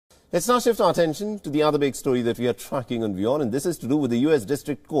Let's now shift our attention to the other big story that we are tracking on WION, and this is to do with the U.S.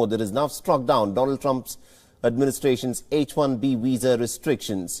 District Court that has now struck down Donald Trump's administration's H-1B visa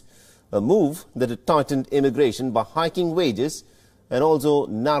restrictions, a move that had tightened immigration by hiking wages and also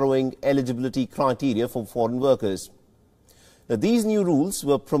narrowing eligibility criteria for foreign workers. Now, these new rules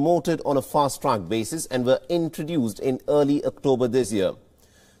were promoted on a fast-track basis and were introduced in early October this year.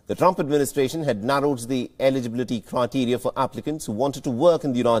 The Trump administration had narrowed the eligibility criteria for applicants who wanted to work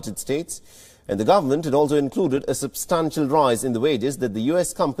in the United States, and the government had also included a substantial rise in the wages that the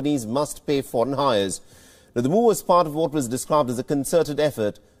U.S. companies must pay foreign hires. Now, the move was part of what was described as a concerted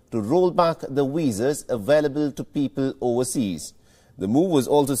effort to roll back the visas available to people overseas. The move was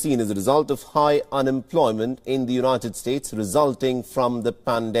also seen as a result of high unemployment in the United States resulting from the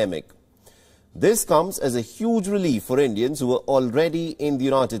pandemic. This comes as a huge relief for Indians who were already in the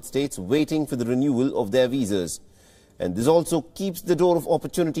United States waiting for the renewal of their visas. And this also keeps the door of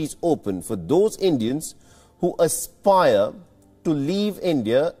opportunities open for those Indians who aspire to leave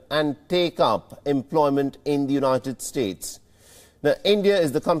India and take up employment in the United States. Now, India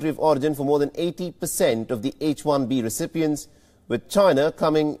is the country of origin for more than 80% of the H-1B recipients, with China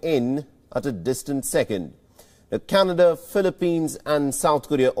coming in at a distant second. Now, Canada, Philippines and South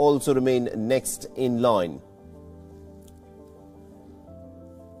Korea also remain next in line.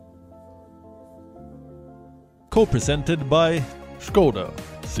 Co-presented by Skoda.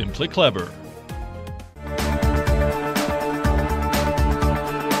 Simply clever.